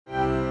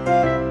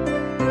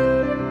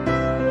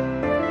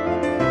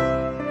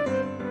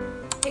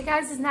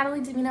guys, it's Nathalie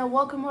Domina.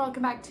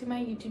 Welcome back to my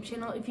YouTube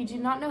channel. If you do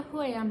not know who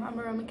I am, I'm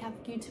a Roman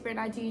Catholic YouTuber and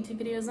I do YouTube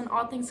videos on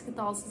all things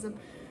Catholicism.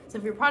 So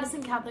if you're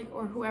Protestant, Catholic,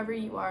 or whoever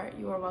you are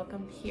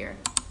welcome here.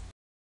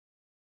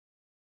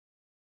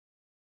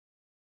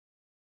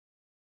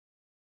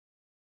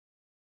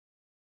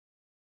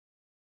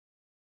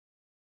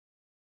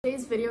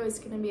 Today's video is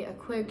going to be a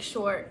quick,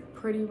 short,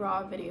 pretty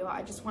raw video.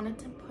 I just wanted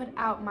to put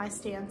out my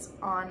stance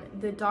on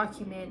the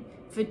document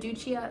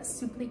Fiducia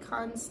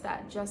Supplicans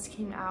that just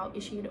came out,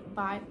 issued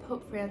by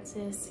Pope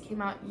Francis,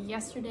 came out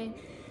yesterday.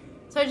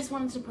 So I just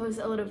wanted to post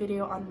a little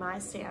video on my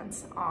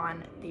stance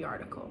on the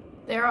article.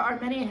 There are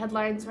many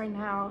headlines right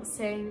now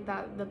saying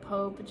that the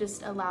Pope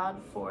just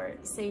allowed for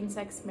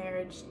same-sex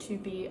marriage to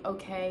be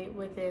okay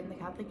within the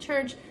Catholic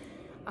Church.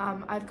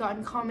 I've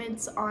gotten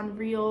comments on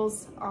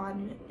reels,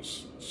 on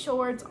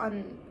shorts,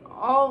 on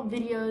all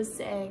videos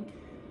saying,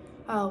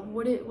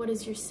 what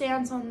is your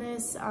stance on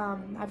this?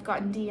 I've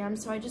gotten DMs,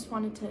 so I just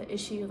wanted to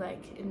issue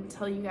and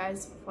tell you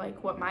guys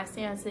what my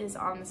stance is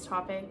on this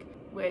topic,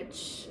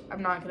 which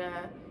I'm not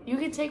gonna, you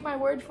can take my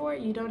word for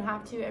it, you don't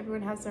have to,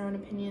 everyone has their own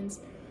opinions,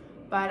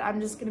 but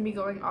I'm just gonna be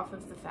going off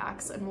of the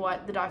facts and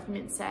what the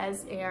document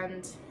says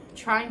and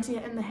trying to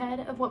get in the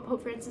head of what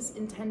Pope Francis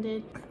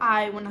intended.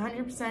 I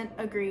 100%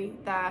 agree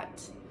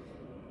that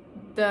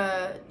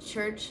the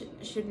church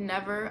should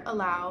never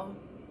allow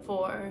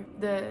for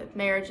the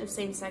marriage of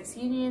same-sex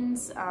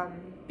unions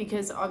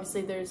because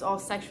obviously there's all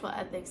sexual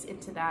ethics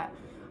into that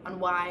on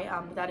why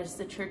that is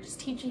the church's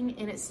teaching,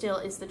 and it still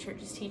is the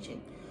church's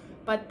teaching.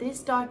 But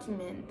this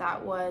document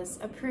that was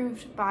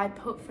approved by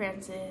Pope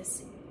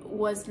Francis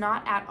was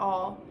not at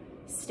all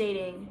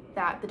stating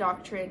that the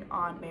doctrine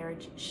on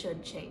marriage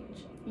should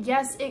change.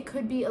 Yes, it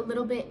could be a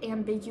little bit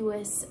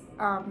ambiguous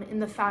in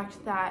the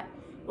fact that,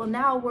 well,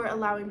 now we're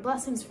allowing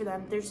blessings for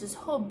them. There's this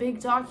whole big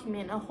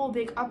document, a whole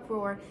big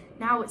uproar.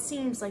 Now it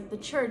seems like the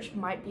church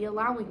might be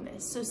allowing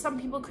this. So some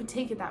people could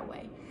take it that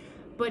way.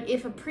 But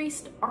if a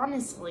priest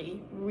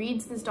honestly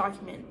reads this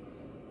document,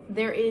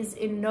 there is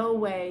in no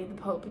way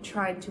the Pope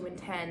trying to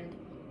intend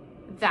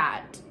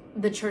that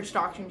the church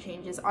doctrine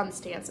changes on the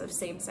stance of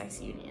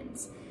same-sex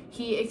unions.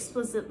 He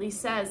explicitly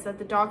says that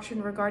the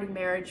doctrine regarding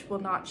marriage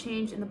will not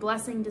change and the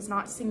blessing does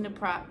not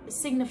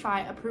signify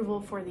approval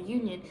for the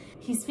union.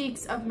 He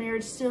speaks of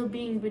marriage still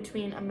being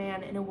between a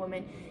man and a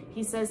woman.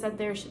 He says that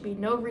there should be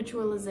no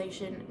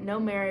ritualization, no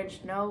marriage,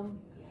 no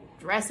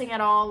dressing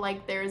at all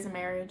like there is a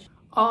marriage.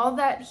 All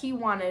that he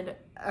wanted,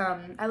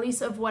 at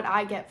least of what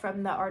I get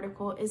from the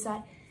article, is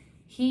that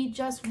he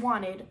just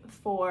wanted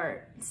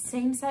for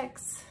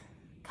same-sex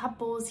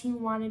couples, he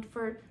wanted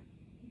for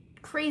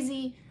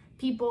crazy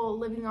people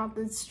living off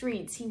the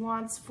streets, he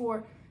wants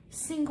for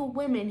single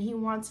women, he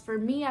wants for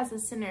me as a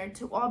sinner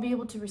to all be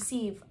able to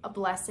receive a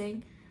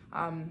blessing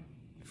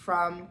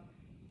from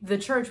the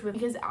church.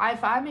 Because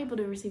if I'm able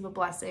to receive a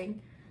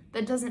blessing,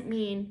 that doesn't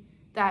mean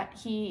that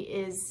he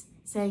is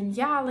saying,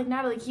 yeah, like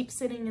Nathalie, keep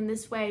sitting in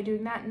this way,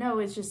 doing that. No,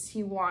 it's just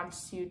he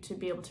wants you to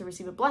be able to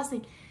receive a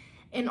blessing.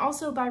 And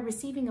also by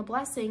receiving a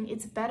blessing,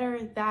 it's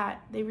better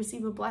that they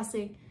receive a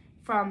blessing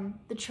from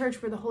the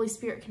church where the Holy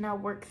Spirit can now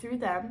work through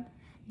them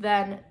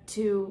than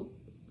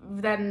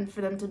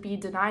for them to be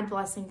denied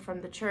blessing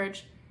from the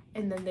church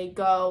and then they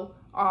go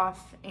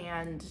off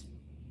and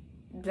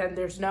then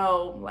there's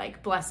no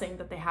blessing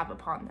that they have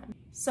upon them.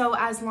 So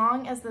as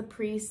long as the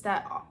priest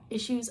that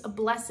issues a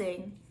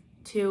blessing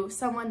to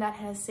someone that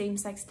has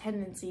same-sex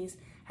tendencies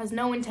has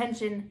no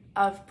intention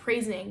of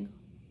praising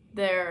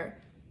their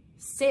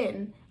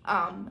sin,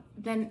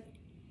 then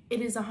it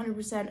is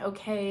 100%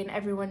 okay and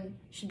everyone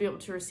should be able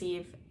to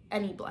receive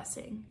any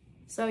blessing.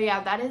 So yeah,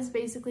 that is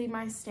basically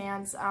my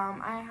stance.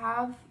 I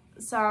have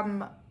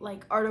some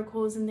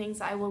articles and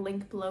things I will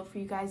link below for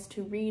you guys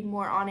to read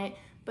more on it,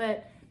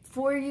 but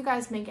before you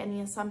guys make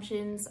any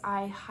assumptions,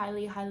 I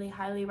highly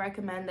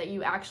recommend that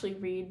you actually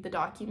read the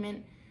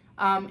document.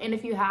 And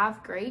if you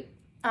have, great.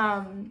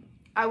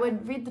 I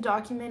would read the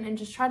document and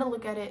just try to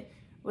look at it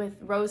with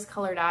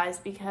rose-colored eyes,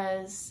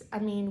 because I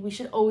mean, we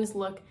should always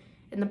look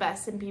in the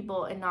best in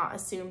people and not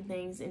assume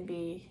things and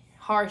be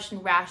harsh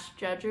and rash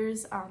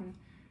judges.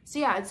 So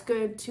yeah, it's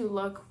good to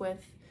look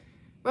with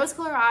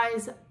rose-colored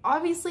eyes.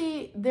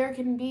 Obviously, there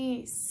can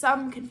be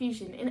some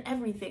confusion in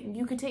everything.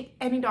 You could take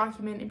any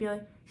document and be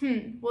like,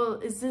 well,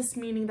 is this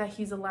meaning that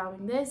he's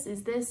allowing this?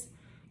 Is this?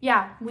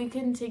 Yeah, we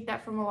can take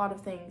that from a lot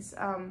of things.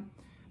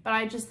 But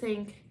I just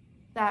think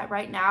that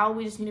right now,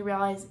 we just need to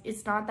realize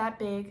it's not that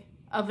big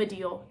of a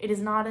deal. It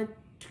is not a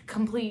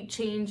complete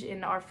change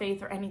in our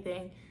faith or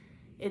anything.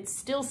 It's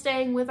still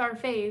staying with our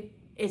faith.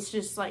 It's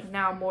just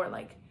now more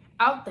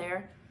out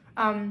there.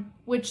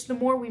 Which the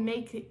more we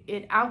make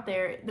it out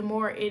there, the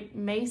more it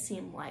may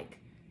seem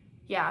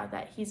yeah,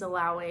 that he's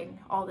allowing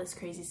all this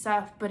crazy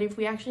stuff. But if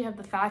we actually have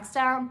the facts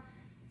down,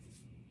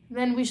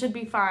 then we should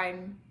be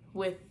fine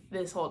with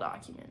this whole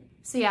document.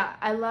 So yeah,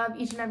 I love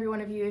each and every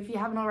one of you. If you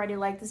haven't already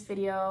liked this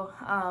video,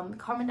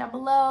 comment down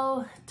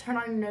below, turn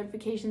on your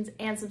notifications,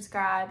 and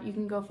subscribe. You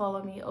can go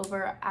follow me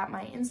over at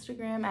my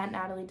Instagram at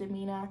Nathalie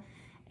Domina.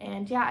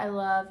 And yeah, I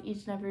love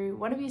each and every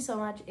one of you so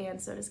much,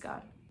 and so does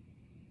God.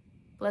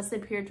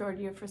 Blessed Pier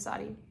Giorgio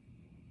Frassati,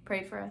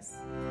 pray for us.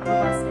 Have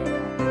a blessed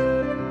day.